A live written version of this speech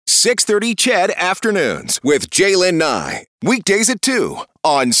6:30 CHED Afternoons with Jaylen Nye. Weekdays at 2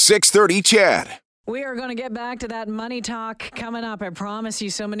 on 6:30 CHED. We are going to get back to that money talk coming up. I promise you,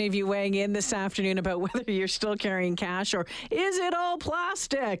 so many of you weighing in this afternoon about whether you're still carrying cash or is it all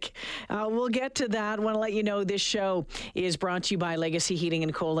plastic? We'll get to that. I want to let you know this show is brought to you by Legacy Heating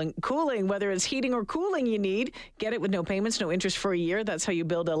and Cooling. Whether it's heating or cooling you need, get it with no payments, no interest for a year. That's how you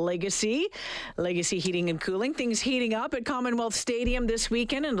build a legacy. Legacy Heating and Cooling. Things heating up at Commonwealth Stadium this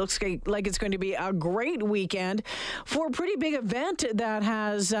weekend, and it looks like it's going to be a great weekend for a pretty big event that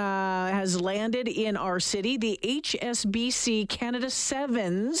has landed in our city. The HSBC Canada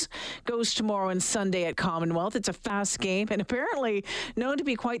Sevens goes tomorrow and Sunday at Commonwealth. It's a fast game and apparently known to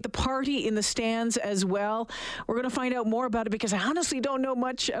be quite the party in the stands as well. We're going to find out more about it because I honestly don't know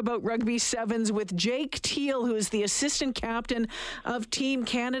much about rugby sevens with Jake Teal, who is the assistant captain of Team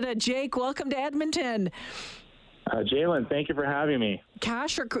Canada. Jake, welcome to Edmonton. Jaylen, thank you for having me.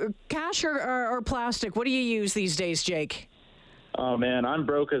 Cash or plastic? What do you use these days, Jake? Oh man, I'm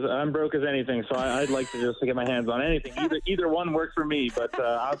broke as anything, so I'd like to just get my hands on anything. Either one works for me, but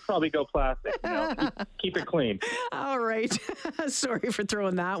I'll probably go plastic. Keep it clean. All right. Sorry for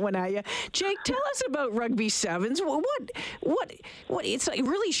throwing that one at you, Jake. Tell us about rugby sevens. What? It's like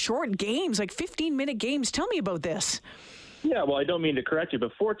really short games, like 15-minute games. Tell me about this. Yeah, well, I don't mean to correct you,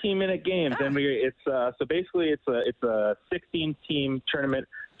 but 14-minute games, and so basically it's a 16-team tournament.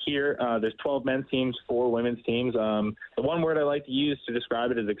 Here, there's 12 men's teams, 4 women's teams. The one word I like to use to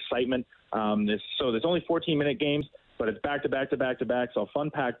describe it is excitement. There's only 14-minute games, but it's back-to-back, so a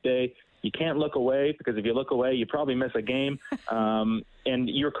fun-packed day. You can't look away because if you look away, you probably miss a game. And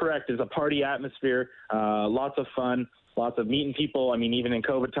you're correct, it's a party atmosphere, lots of fun, lots of meeting people. I mean, even in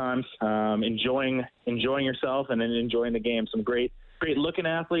COVID times, enjoying yourself and then enjoying the game. Some great looking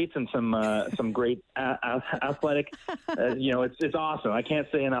athletes and some great athletic. It's awesome. I can't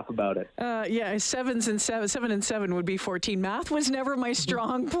say enough about it. Yeah, 7 and 7 would be 14. Math was never my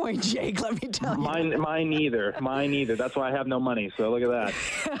strong point, Jake. Let me tell you. Mine either. That's why I have no money. So look at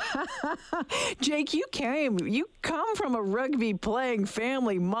that. Jake, you come from a rugby playing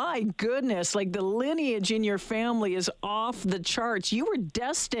family. My goodness, like the lineage in your family is off the charts. You were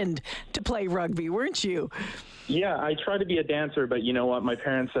destined to play rugby, weren't you? Yeah, I tried to be a dancer, but you know what? My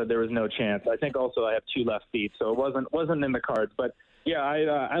parents said there was no chance. I think also I have 2 left feet, so it wasn't in the cards. But yeah,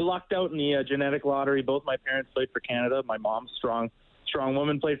 I lucked out in the genetic lottery. Both my parents played for Canada. My mom's strong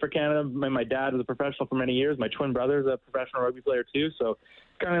woman, played for Canada. My dad was a professional for many years. My twin brother's a professional rugby player too. So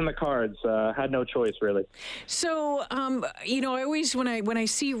kind of in the cards. Had no choice really. So I always when I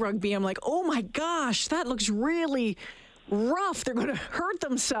see rugby, I'm like, oh my gosh, that looks really rough. They're going to hurt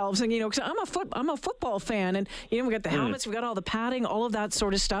themselves, and because I'm a football fan, and we got the helmets, we got all the padding, all of that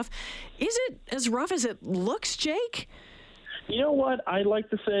sort of stuff. Is it as rough as it looks, Jake? You know what? I like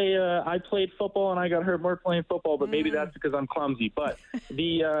to say I played football and I got hurt more playing football, but maybe that's because I'm clumsy. But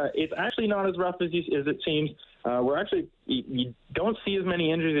it's actually not as rough as it seems. You don't see as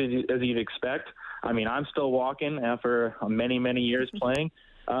many injuries as you'd expect. I mean, I'm still walking after many, many years playing.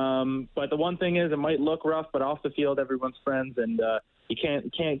 But the one thing is, it might look rough, but off the field, everyone's friends, and you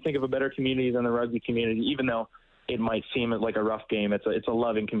can't think of a better community than the rugby community, even though it might seem like a rough game. It's a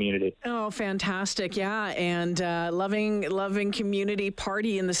loving community. Oh, fantastic. Yeah. And loving community,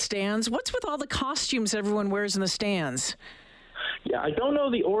 party in the stands. What's with all the costumes everyone wears in the stands? Yeah, I don't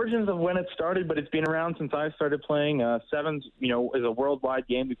know the origins of when it started, but it's been around since I started playing. Sevens, is a worldwide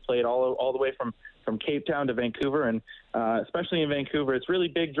game. We've played all the way from Cape Town to Vancouver, and especially in Vancouver, it's really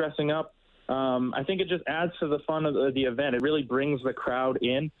big dressing up. I think it just adds to the fun of the event. It really brings the crowd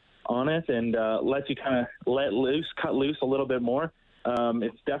in on it and lets you kind of cut loose a little bit more.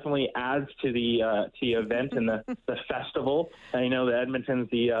 It definitely adds to the event and the festival. I know that Edmonton's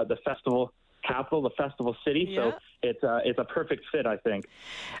the festival capital, the festival city, yeah. So it's a perfect fit, I think.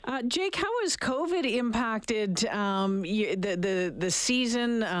 Jake, how has COVID impacted the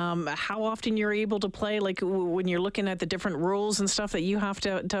season? How often you're able to play? Like when you're looking at the different rules and stuff that you have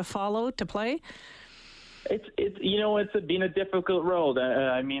to follow to play? It's been a difficult road.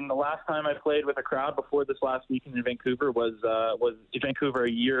 I mean, the last time I played with a crowd before this last weekend in Vancouver was Vancouver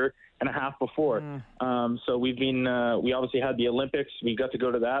a year and a half before. So we've been we obviously had the Olympics. We got to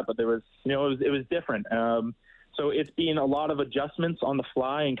go to that, but there was it was different. So it's been a lot of adjustments on the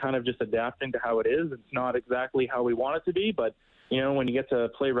fly and kind of just adapting to how it is. It's not exactly how we want it to be, but when you get to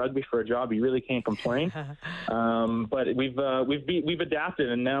play rugby for a job, you really can't complain. But we've adapted,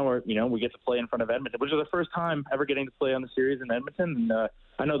 and now we get to play in front of Edmonton, which is the first time ever getting to play on the series in Edmonton. And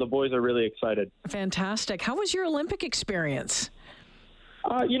I know the boys are really excited. Fantastic. How was your Olympic experience?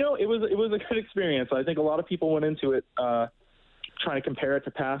 It was a good experience. I think a lot of people went into it trying to compare it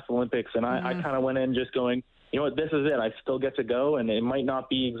to past Olympics, and I kind of went in just going, you know what, this is it. I still get to go, and it might not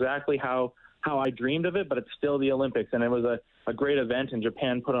be exactly how I dreamed of it, but it's still the Olympics, and it was a great event, and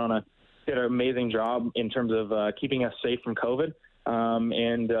Japan did an amazing job in terms of keeping us safe from COVID.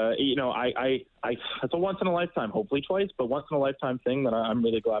 You know, it's a once in a lifetime, hopefully twice, but once in a lifetime thing that I'm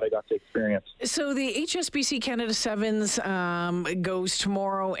really glad I got to experience. So the HSBC Canada Sevens goes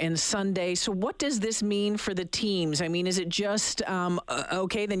tomorrow and Sunday. So what does this mean for the teams? I mean, is it just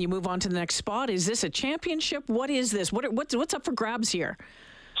okay? Then you move on to the next spot. Is this a championship? What is this? What's up for grabs here?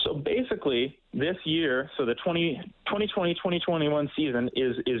 So basically, this year, so the 2020-2021 season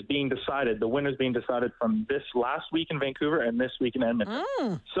is being decided. The winner's being decided from this last week in Vancouver and this week in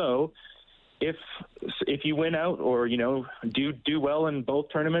Edmonton. So if you win out or, you know, do well in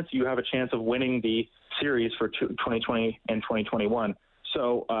both tournaments, you have a chance of winning the series for 2020 and 2021.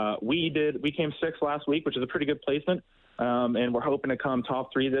 So we came sixth last week, which is a pretty good placement. And we're hoping to come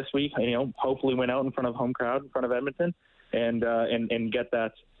top three this week, you know, hopefully win out in front of home crowd, in front of Edmonton, and get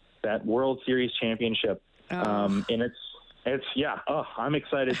that World Series championship. And I'm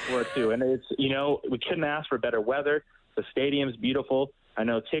excited for it too. And it's, you know, we couldn't ask for better weather. The stadium's beautiful. I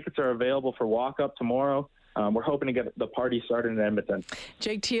know tickets are available for walk-up tomorrow. We're hoping to get the party started in Edmonton.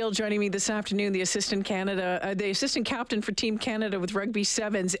 Jake Teal joining me this afternoon, the assistant captain for Team Canada with Rugby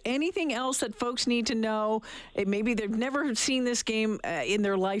Sevens. Anything else that folks need to know? Maybe they've never seen this game in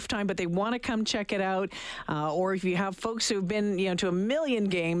their lifetime, but they want to come check it out. Or if you have folks who've been, you know, to a million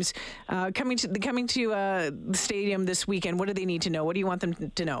games coming to the stadium this weekend, what do they need to know? What do you want them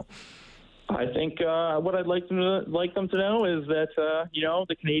to know? I think what I'd like them to know is that you know,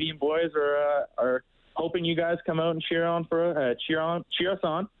 the Canadian boys are hoping you guys come out and cheer us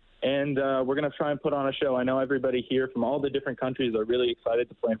on, and we're going to try and put on a show. I know everybody here from all the different countries are really excited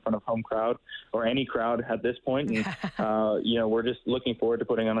to play in front of home crowd or any crowd at this point, and you know, we're just looking forward to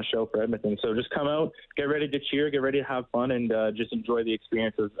putting on a show for Edmonton. So just come out, get ready to cheer, get ready to have fun, and just enjoy the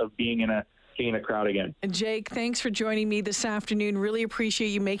experience of being in a crowd again. Jake, thanks for joining me this afternoon. Really appreciate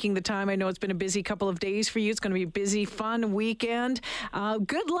you making the time. I know it's been a busy couple of days for you. It's going to be a busy, fun weekend.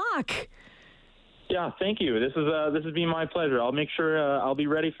 Good luck. Yeah, thank you. This has been my pleasure. I'll make sure I'll be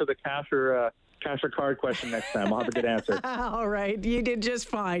ready for the cash or card question next time. I'll have a good answer. All right. You did just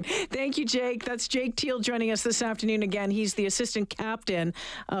fine. Thank you, Jake. That's Jake Teal joining us this afternoon again. He's the assistant captain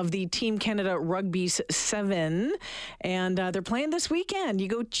of the Team Canada Rugby's 7. And they're playing this weekend. You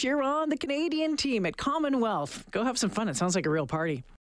go cheer on the Canadian team at Commonwealth. Go have some fun. It sounds like a real party.